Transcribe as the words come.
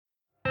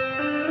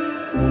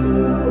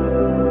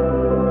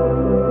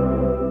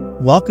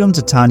Welcome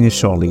to Tanya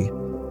Shortly,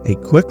 a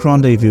quick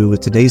rendezvous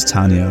with today's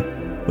Tanya,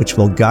 which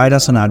will guide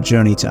us on our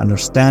journey to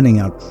understanding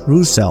our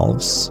true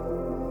selves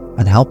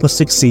and help us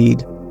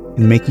succeed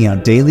in making our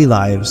daily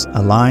lives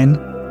align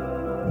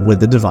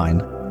with the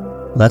divine.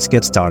 Let's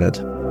get started.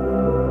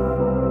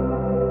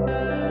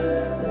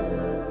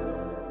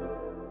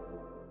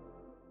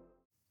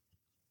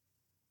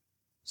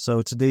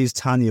 So today's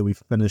Tanya, we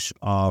finish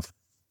off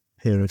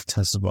Perek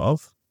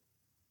Tevet,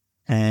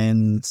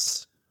 and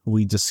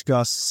we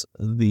discuss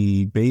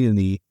the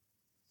Beinoni,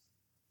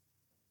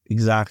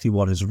 exactly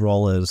what his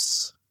role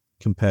is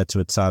compared to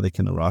a tzaddik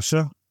and a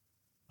rasha.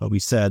 But we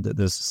said that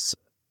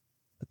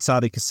a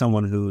tzaddik is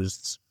someone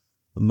who's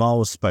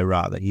maused by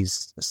ra, that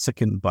he's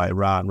sickened by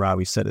ra, and ra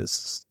we said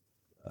is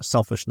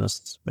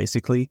selfishness,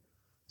 basically.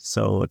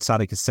 So a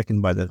tzaddik is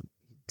sickened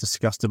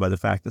disgusted by the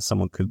fact that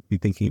someone could be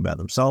thinking about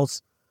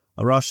themselves.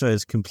 A rasha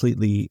is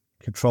completely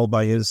controlled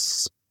by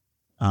his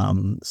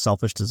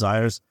selfish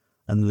desires.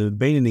 And the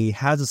Beinoni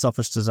has the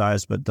selfish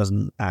desires but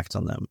doesn't act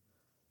on them.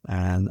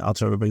 And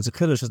Alter Rebbe brings a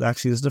chiddush that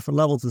actually there's different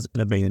levels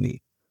in a Beinoni.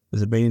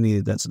 There's a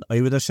Beinoni that's an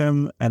Oved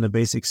Hashem and a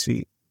basic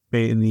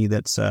Beinoni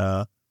that's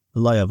a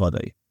Lo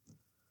Yavadai.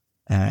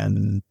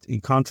 And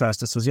in contrast,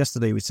 this was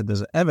yesterday, we said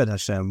there's an Eved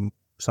Hashem,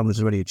 someone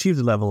who's already achieved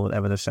the level of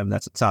Eved Hashem,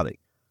 that's a tzaddik.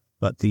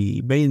 But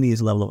the Beinoni is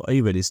a level of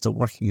Oved, he's still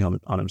working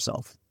on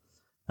himself.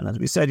 And as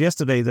we said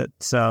yesterday, that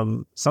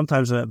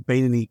sometimes a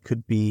Beinoni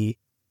could be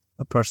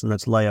a person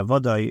that's Lo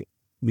Yavadai,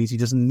 means he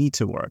doesn't need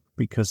to work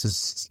because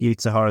his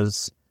Yetzer Hara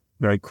is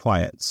very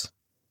quiet.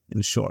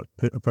 In short,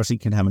 a person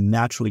can have a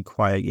naturally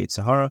quiet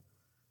Yetzer Hara,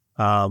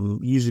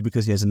 usually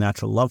because he has a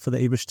natural love for the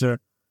Eibishter,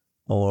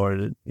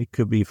 or it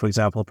could be, for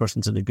example, a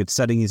person's in a good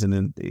setting, he's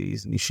in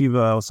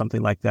yeshiva or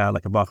something like that,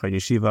 like a bachar in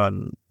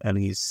yeshiva, and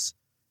he's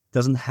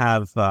doesn't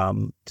have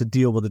to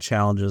deal with the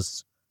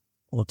challenges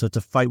or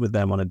to fight with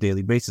them on a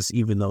daily basis,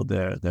 even though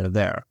they're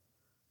there.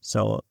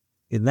 So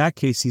in that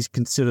case, he's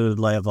considered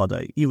Lo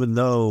Yavadai, even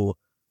though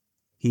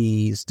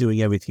he's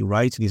doing everything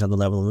right and he's on the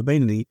level of a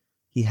Beinoni,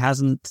 he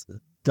hasn't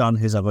done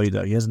his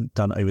avodah, he hasn't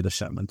done Oved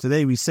Hashem. And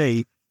today we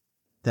say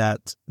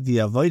that the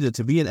avodah,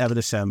 to be an Oved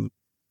Hashem,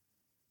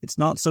 it's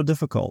not so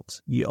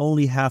difficult. You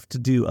only have to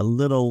do a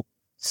little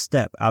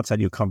step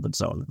outside your comfort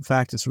zone. In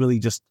fact, it's really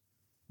just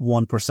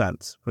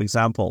 1%. For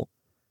example,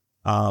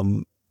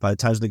 by the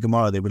times of the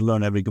Gemara, they would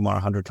learn every Gemara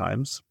 100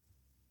 times.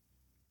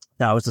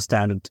 That was the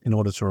standard in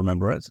order to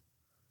remember it.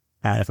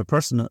 And if a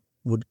person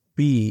would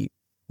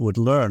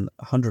learn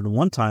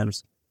 101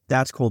 times,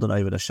 that's called an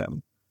Oved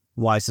Hashem.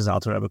 Why, says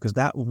Alter Rebbe? Because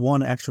that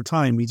one extra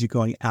time means you're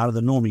going out of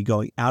the norm, you're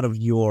going out of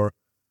your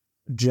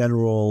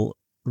general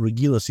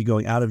regulus, you're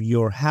going out of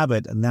your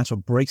habit, and that's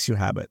what breaks your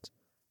habit.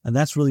 And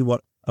that's really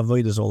what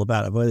avodah is all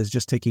about. Avodah is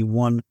just taking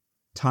one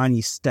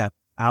tiny step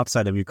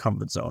outside of your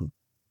comfort zone.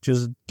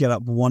 Just get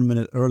up 1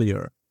 minute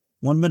earlier.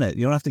 1 minute.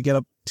 You don't have to get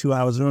up 2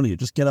 hours earlier.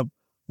 Just get up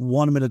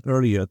 1 minute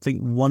earlier. Think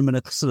 1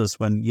 minute chassidus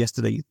when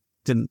yesterday you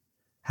didn't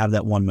have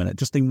that 1 minute.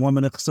 Just think 1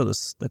 minute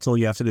chassidus. That's all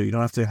you have to do. You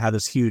don't have to have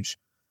this huge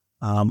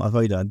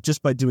avodah.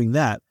 Just by doing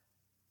that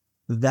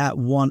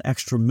one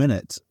extra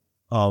minute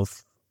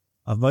of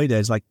avodah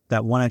is like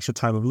that one extra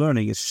time of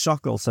learning is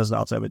shakel, says the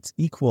Alter Rebbe. It's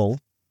equal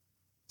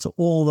to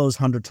all those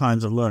 100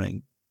 times of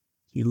learning.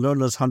 You learn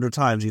those 100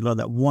 times, you learn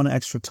that one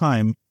extra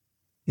time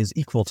is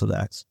equal to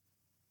that.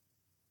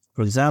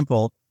 For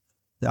example,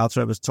 the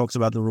Alter Rebbe talks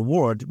about the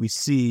reward. We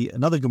see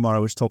another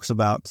Gemara which talks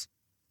about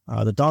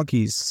the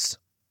donkeys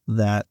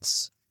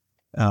that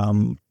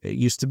it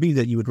used to be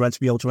that you would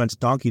be able to rent a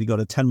donkey to go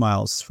to 10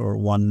 miles for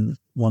one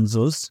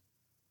zuz,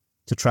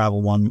 to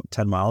travel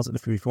 10 miles. And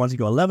if you want to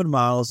go 11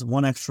 miles,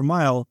 one extra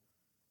mile,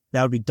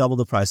 that would be double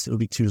the price. It would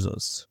be 2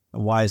 zuz.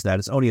 And why is that?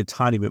 It's only a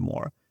tiny bit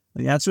more.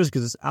 And the answer is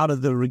because it's out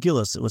of the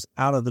regulus. It was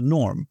out of the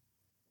norm.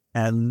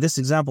 And this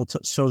example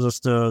shows us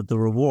the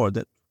reward,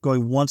 that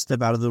going one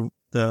step out of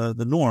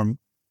the norm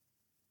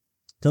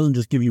doesn't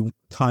just give you a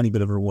tiny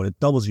bit of a reward. It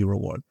doubles your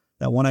reward.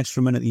 That one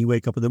extra minute that you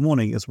wake up in the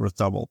morning is worth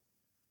double.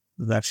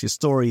 There's actually a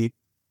story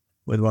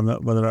with one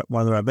of the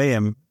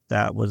Rabbeim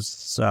that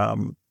was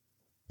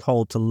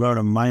told to learn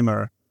a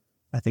mimer,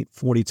 I think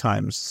 40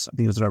 times. I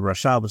think it was Rabbi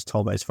Rashab was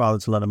told by his father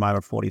to learn a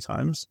mimer 40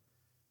 times.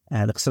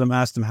 And the Chassidim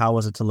asked him, how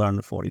was it to learn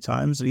it 40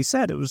 times? And he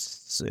said it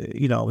was,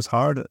 it was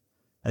hard. And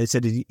they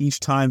said, each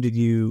time did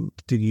you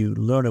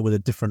learn it with a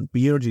different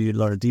beer? Did you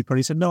learn it deeper? And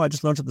he said, no, I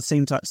just learned it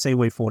the same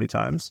way 40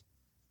 times.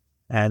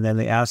 And then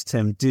they asked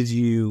him, did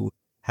you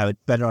have a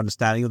better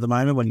understanding of the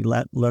mimer when you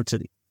learned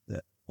it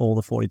all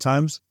the 40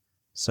 times?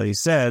 So he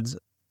said,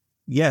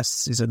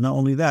 yes. He said, not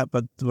only that,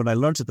 but when I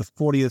learned it the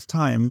 40th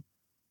time,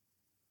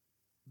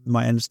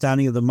 my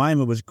understanding of the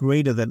mimer was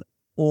greater than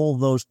all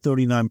those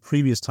 39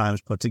 previous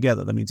times put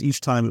together. That means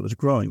each time it was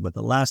growing. But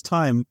the last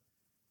time,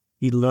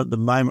 he learned the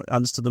mimer,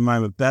 understood the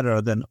mimer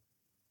better than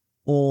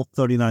all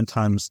 39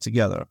 times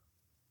together.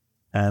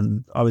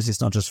 And obviously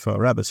it's not just for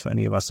rabbis, for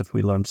any of us if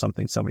we learn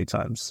something so many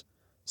times.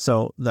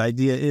 So the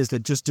idea is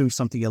that just doing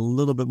something a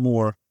little bit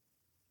more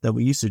than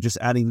we used to, just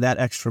adding that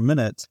extra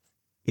minute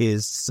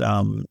is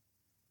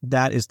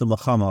that is the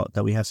machama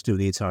that we have to do with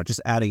the Yetzer Hara.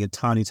 Just adding a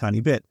tiny,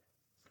 tiny bit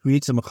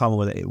creates a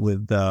machama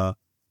with the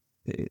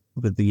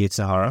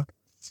Yetzer Hara,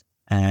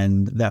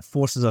 and that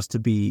forces us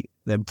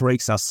that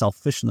breaks our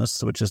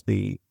selfishness, which is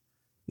the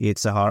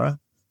Yetzer Hara,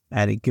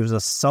 and it gives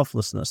us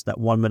selflessness, that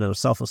 1 minute of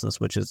selflessness,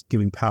 which is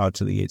giving power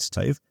to the Yetzer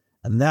Tov,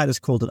 and that is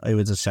called an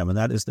Oved Hashem, and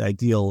that is the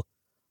ideal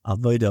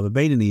avodah of a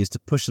Beinoni, is to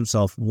push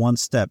himself one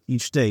step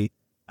each day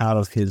out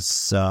of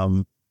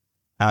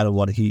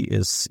what he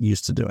is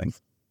used to doing.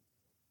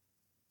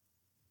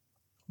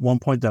 One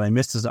point that I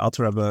missed is the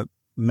Alter Rebbe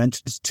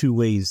mentions 2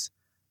 ways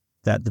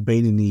that the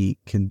Beinoni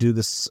can do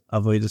this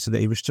avodah to the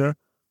Eibishter.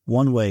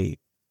 One way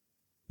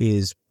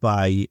is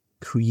by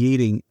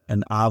creating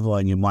an ava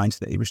in your mind to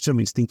the Eibishter,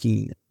 means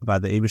thinking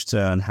about the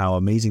Eibishter and how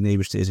amazing the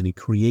Eibishter is, and you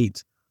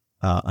create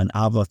an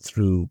ava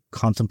through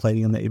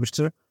contemplating on the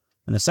Eibishter.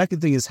 And the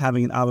second thing is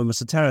having an ava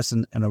mesateres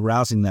and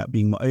arousing that,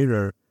 being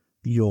ma'orer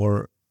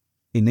your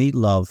innate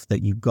love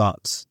that you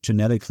got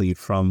genetically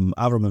from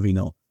Avram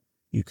Avinu.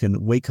 You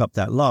can wake up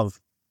that love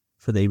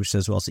for the Eibishter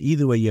as well. So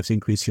either way, you have to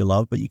increase your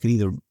love, but you can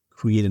either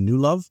create a new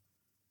love,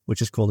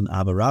 which is called an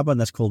Ava Rabbah, and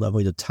that's called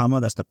Avodah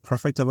Tama. That's the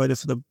perfect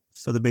avodah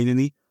for the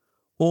Beinoni.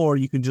 Or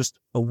you can just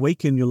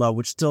awaken your love,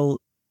 which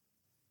still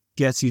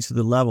gets you to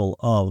the level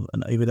of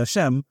an Oved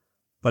Hashem,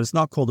 but it's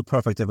not called the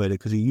perfect avodah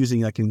because you're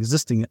using like an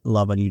existing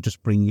love and you're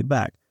just bringing it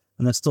back,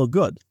 and that's still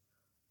good.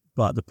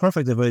 But the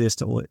perfect avodah is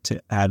to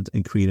add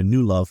and create a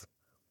new love,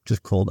 which is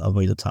called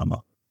Avodah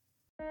Tama.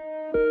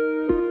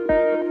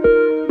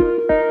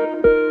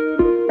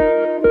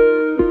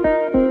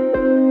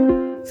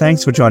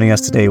 Thanks for joining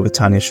us today with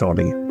Tanya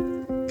Shorty.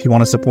 If you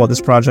want to support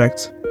this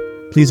project,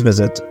 please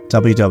visit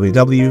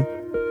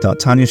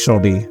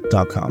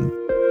www.tanyashorty.com.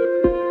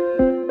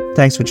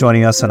 Thanks for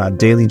joining us on our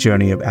daily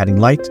journey of adding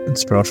light and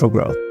spiritual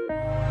growth.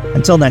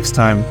 Until next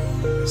time,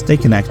 stay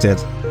connected,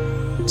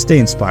 stay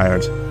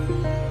inspired,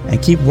 and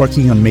keep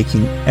working on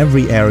making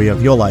every area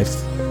of your life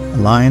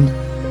aligned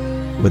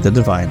with the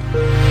divine.